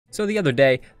So the other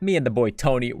day, me and the boy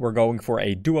Tony were going for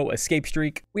a duo escape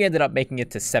streak. We ended up making it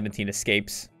to 17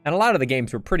 escapes, and a lot of the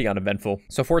games were pretty uneventful.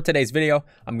 So for today's video,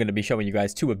 I'm going to be showing you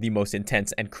guys two of the most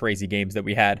intense and crazy games that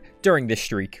we had during this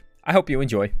streak. I hope you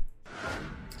enjoy.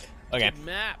 Okay. Good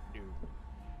map, dude.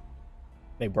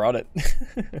 They brought it.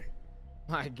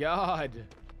 My God.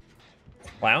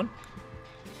 Clown?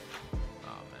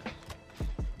 Oh man.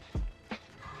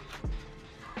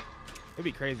 It'd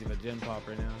be crazy if a gen pop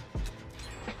right now.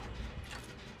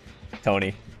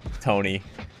 Tony.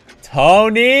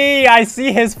 I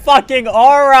see his fucking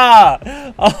aura.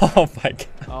 Oh my God.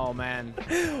 Oh man.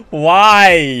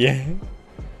 Why?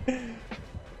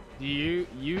 Do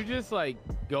you just like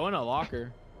go in a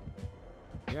locker?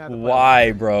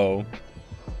 Why, bro?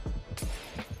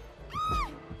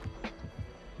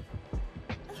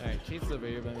 Alright, Chase's over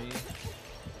here by me. Let me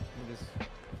just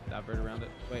divert around it.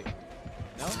 Wait.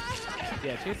 No?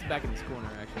 Yeah, Chase is back in this corner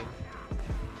actually.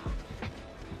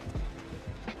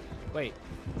 Wait.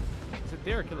 Is it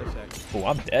there or Killer Shack? Oh,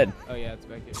 I'm dead. Oh yeah, it's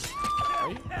back here. Are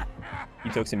you?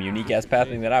 You took some unique ass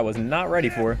pathing that I was not ready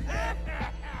for.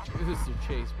 This is your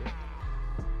Chase, bro.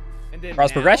 And then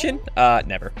Cross now? progression?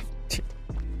 Never.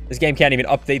 This game can't even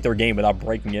update their game without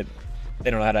breaking it.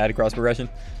 They don't know how to add a cross progression.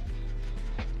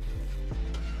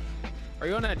 Are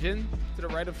you on that gen to the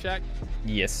right of Shack?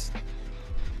 Yes.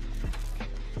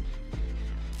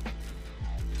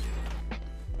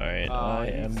 Alright, I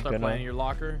am start playing in your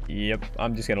locker. Yep,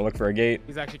 I'm just gonna look for a gate.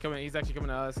 He's actually coming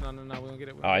to us. No, we don't get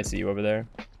it. Oh, I see you over there.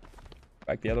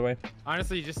 Back the other way.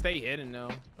 Honestly, just stay hidden now.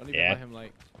 Don't even let him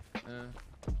like.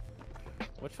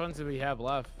 Which ones do we have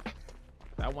left?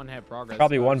 That one had progress.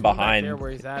 Probably one behind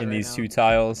in these two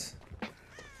tiles.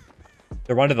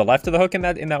 There one to the left of the hook in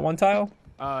that one tile.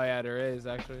 Oh yeah, there is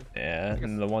actually. Yeah,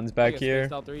 and the ones back here.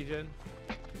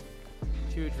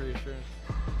 Huge reassurance.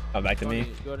 Oh, back to me.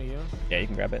 Go to you. Yeah, you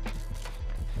can grab it.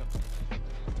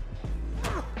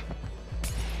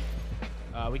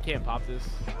 We can't pop this.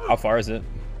 How far is it?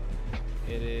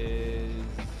 It is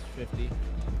 50.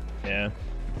 Yeah.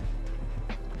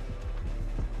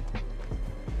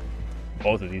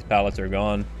 Both of these pallets are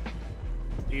gone.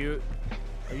 Are you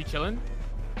chilling?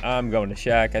 I'm going to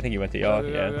Shack. I think you went to Yacht.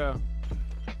 Yeah. Go.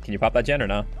 Can you pop that gen or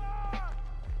no?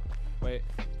 Wait.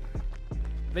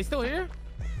 They still here?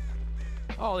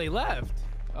 Oh, they left.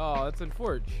 Oh, that's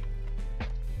unfortunate.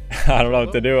 I don't know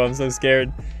what to do. I'm so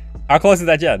scared. How close is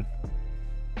that gen?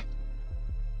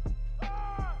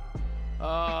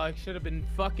 Oh, it should have been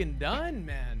fucking done,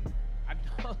 man. I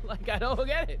don't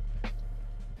get it.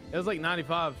 It was like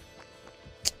 95.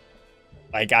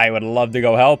 Like, I would love to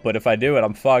go help, but if I do it,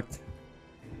 I'm fucked.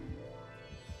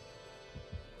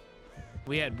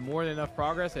 We had more than enough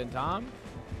progress in Tom,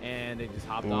 and they just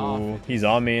hopped off. He's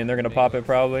on me, and they're gonna pop it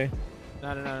probably.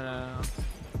 No.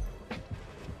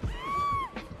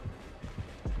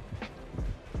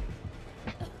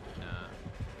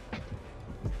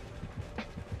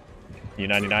 You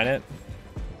 99 it?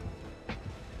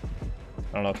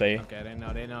 I don't know if they... Okay, they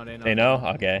know. They know?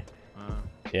 Okay.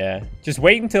 Yeah. Just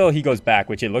wait until he goes back,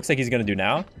 which it looks like he's going to do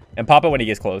now. And pop it when he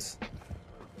gets close.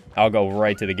 I'll go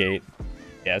right to the gate.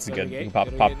 Yeah, that's good. You can pop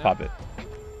it.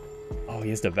 Oh, he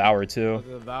has Devour, too.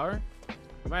 Devour?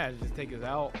 We might have to just take his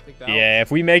out. Yeah, if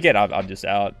we make it, I'm just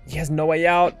out. He has no way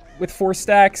out with 4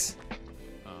 stacks.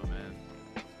 Oh, man.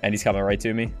 And he's coming right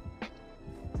to me.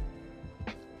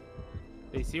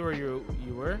 They see where you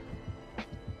were?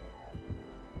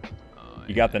 Oh,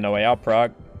 you got the no way out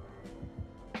proc.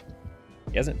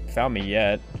 He hasn't found me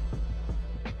yet.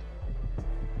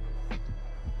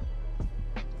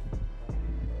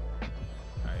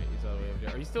 Alright, he's all the way over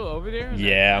there. Are you still over there?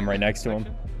 Yeah, I'm right next to him.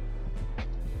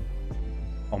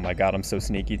 Oh my God, I'm so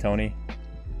sneaky, Tony.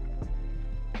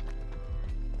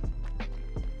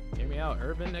 Hear me out.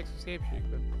 Urban next escape streak,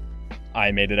 bro.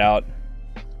 I made it out.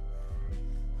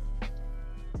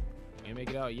 You make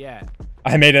it out yet.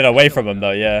 I made it away from him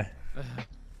though, yeah.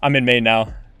 I'm in main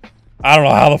now. I don't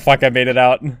know how the fuck I made it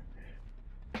out.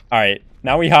 Alright,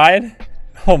 now we hide.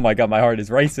 Oh my God, my heart is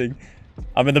racing.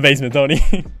 I'm in the basement, Tony.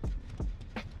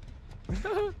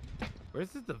 Where's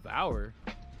this Devour?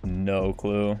 No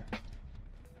clue.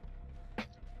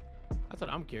 That's what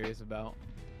I'm curious about.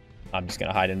 I'm just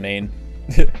gonna hide in main.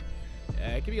 Yeah,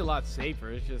 it could be a lot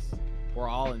safer. It's just we're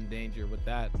all in danger with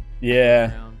that.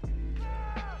 Yeah.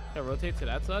 Yeah, rotate to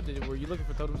that side. Were you looking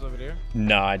for totems over there?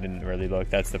 No, I didn't really look.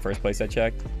 That's the first place I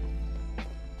checked.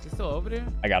 Is it still over there?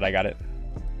 I got it.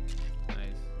 Nice.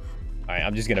 Alright,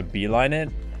 I'm just gonna beeline it.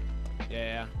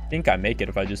 Yeah. I think I make it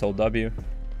if I just hold W.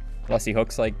 Unless he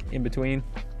hooks like in between.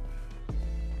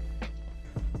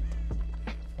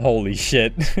 Holy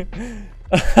shit.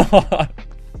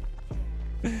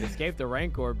 Escape the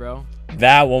Rancor, bro.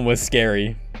 That one was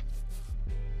scary.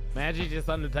 Imagine just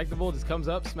undetectable, just comes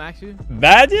up, smacks you.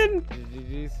 Imagine?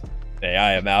 GG's. Hey,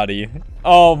 I am outie.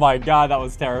 Oh my god, that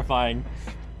was terrifying.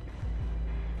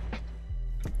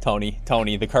 Tony,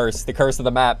 the curse of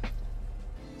the map.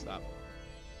 Stop.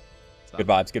 Good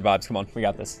vibes. Come on, we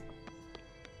got this.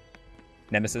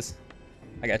 Nemesis.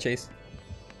 I got Chase.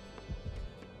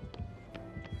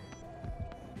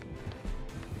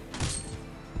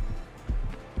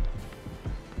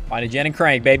 Find a gen and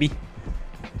crank, baby.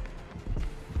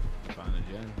 Find a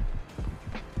gen.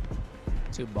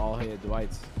 2 ball-headed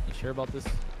Dwights. You sure about this?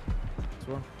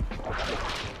 Swear?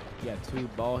 Yeah, 2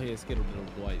 ball-headed Skittle little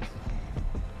Dwights.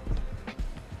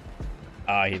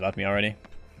 He left me already.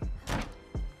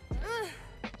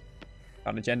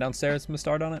 Found a gen downstairs. I'm gonna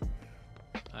start on it.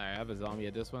 Alright, I have a zombie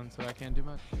at this one, so I can't do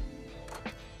much.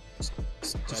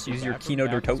 Just use your Kino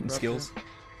der Toten skills.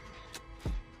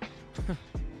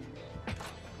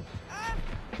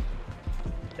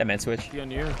 That man switch. He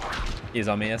on you? He's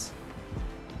on me, yes.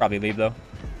 Probably leave though.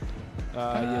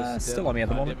 Still on me at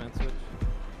the moment.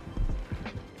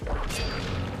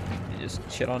 You just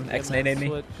shit on X-nade me.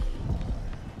 Alright,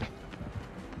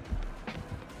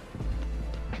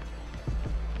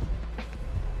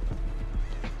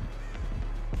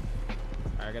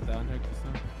 I got the unhook this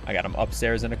time. I got him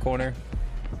upstairs in a corner.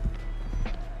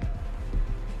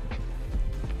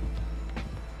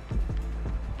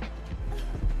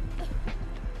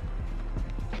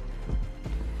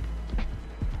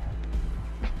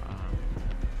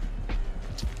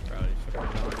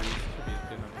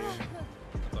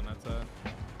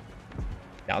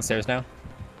 Downstairs now?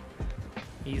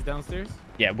 He's downstairs?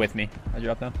 Yeah, with me. I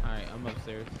dropped down. Alright, I'm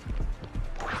upstairs.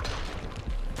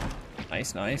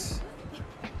 Nice.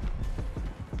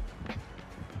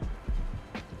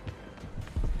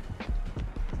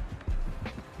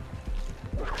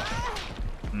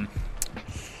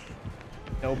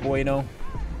 No bueno.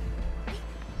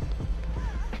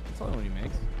 That's the only one he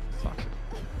makes. Sucks.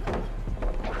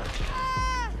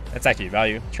 That's actually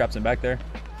value. Traps him back there.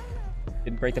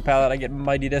 Didn't break the pallet. I get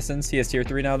mighty distance. He has tier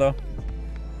 3 now, though.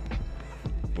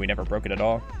 We never broke it at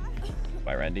all.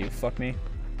 Why, Randy? You fuck me.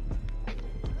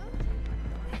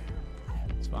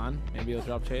 It's fine. Maybe he'll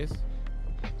drop chase.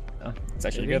 No, it's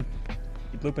actually good.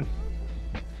 Keep looping.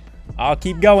 I'll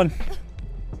keep going.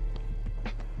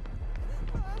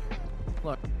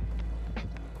 Look.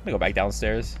 I'm gonna go back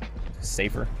downstairs.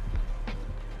 Safer.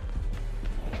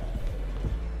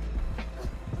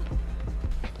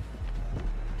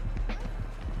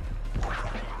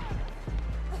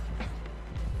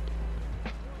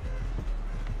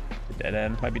 Dead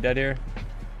end. Might be dead here.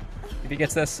 If he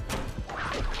gets this.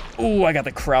 Ooh, I got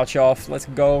the crouch off. Let's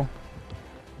go.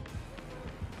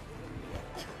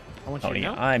 Tony,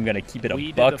 I'm gonna keep it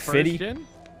a buck 50. I'm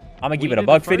gonna keep it a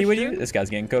buck 50 with you. This guy's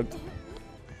getting cooked.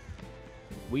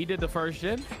 We did the first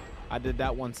gen. I did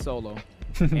that one solo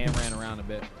and ran around a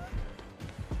bit.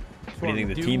 What do you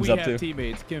think the team's up to?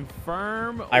 Teammates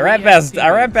confirm. I ran past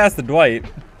the Dwight.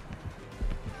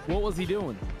 What was he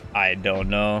doing? I don't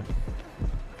know.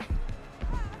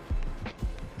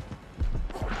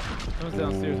 Someone's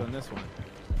downstairs on this one.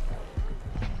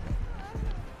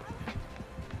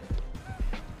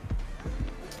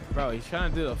 Bro, he's trying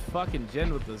to do the fucking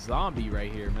gen with the zombie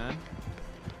right here, man.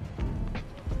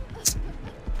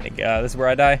 I think this is where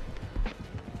I die.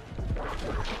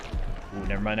 Ooh,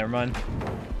 never mind.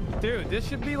 Dude, this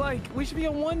should be like, we should be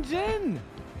on 1 gen.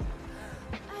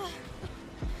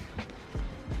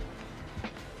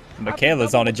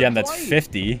 Michaela's on a gen that's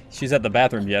 50. She's at the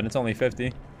bathroom gen. It's only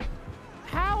 50.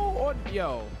 How?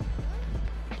 Yo.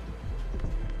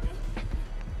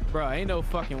 Bro, ain't no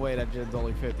fucking way that gen's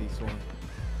only 50, Swan.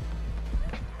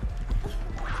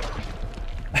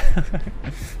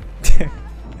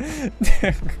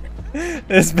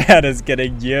 This man is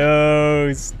getting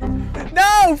used.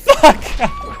 No, fuck.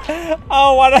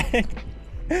 Oh, what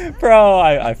Bro,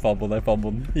 I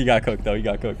fumbled. He got cooked, though.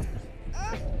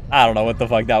 I don't know what the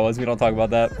fuck that was. We don't talk about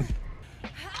that.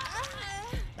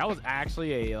 That was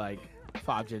actually a, like,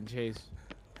 5 gen chase.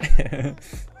 That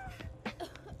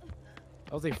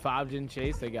was a 5 gen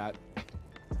chase. They got,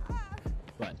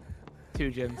 what, 2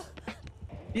 gens.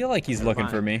 I feel like he's looking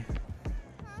for me.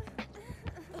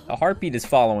 A heartbeat is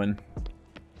following.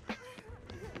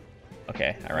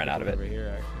 Okay, I ran out of it. Over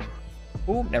here,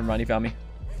 actually. Ooh, never mind. He found me.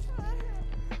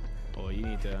 Oh, you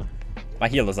need to. My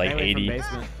heal is like 80.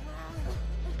 Basement.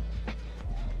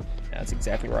 That's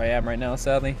exactly where I am right now,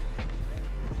 sadly.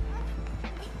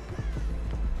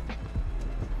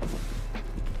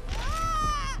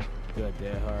 Good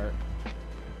dead heart.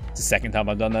 It's the second time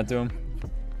I've done that to him.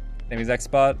 Same exact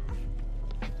spot.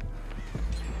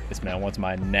 This man wants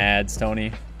my nads,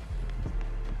 Tony.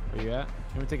 Where you at?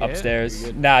 You want to take a Upstairs.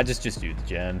 hit? Nah, just do the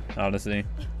gen, honestly.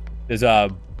 There's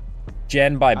a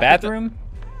gen by bathroom.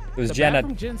 It was The gen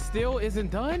bathroom at... gen still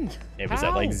isn't done. It was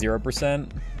at like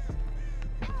 0%.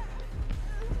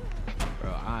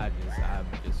 Bro, I'm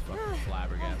just fucking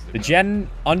flabbergasted. The bro. gen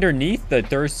underneath the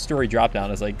third story drop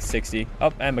down is like 60.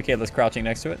 Oh, and Michaela's crouching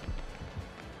next to it.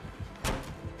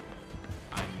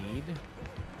 I need.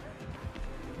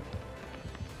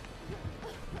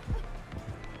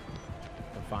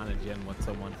 To find a gen with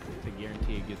someone to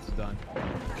guarantee it gets done.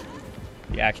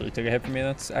 He actually took a hit from me.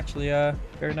 That's actually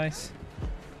very nice.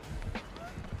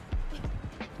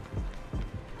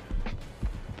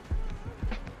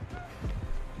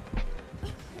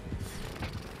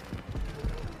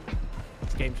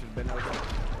 This game should have been over.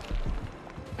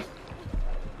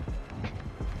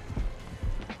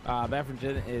 Bathroom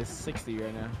gen is 60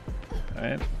 right now. All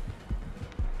right.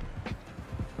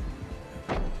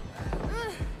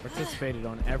 Participated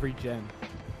on every gen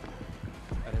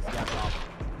that has got off.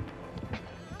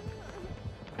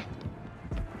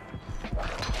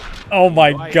 Oh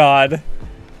my god.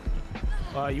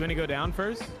 You want to go down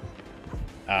first?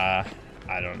 I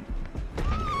don't.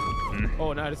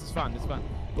 Oh no, this is fun. This is fun.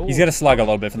 Ooh. He's gonna slug a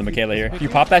little bit from the Michaela here. You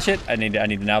pop that shit? I need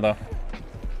to now though.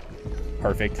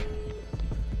 Perfect.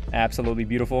 Absolutely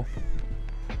beautiful.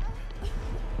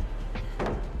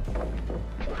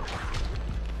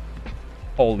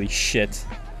 Holy shit.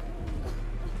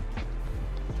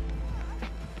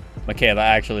 Michaela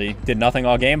actually did nothing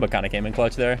all game, but kind of came in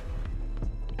clutch there.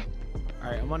 All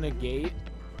right, I'm on the gate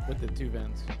with the 2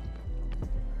 vents.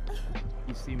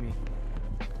 You see me?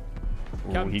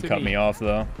 Ooh, Come he to cut me. me off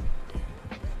though.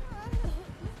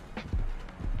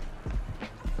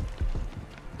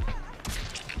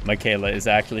 Michaela is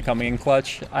actually coming in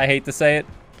clutch. I hate to say it.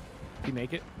 You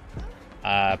make it?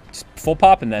 Just full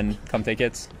pop and then come take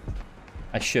hits.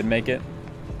 I should make it.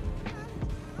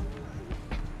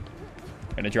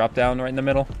 Gonna drop down right in the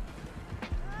middle.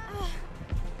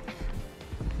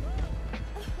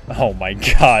 Oh my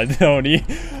god, Tony.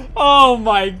 Oh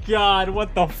my god,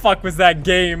 what the fuck was that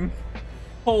game?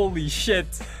 Holy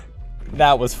shit.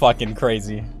 That was fucking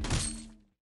crazy.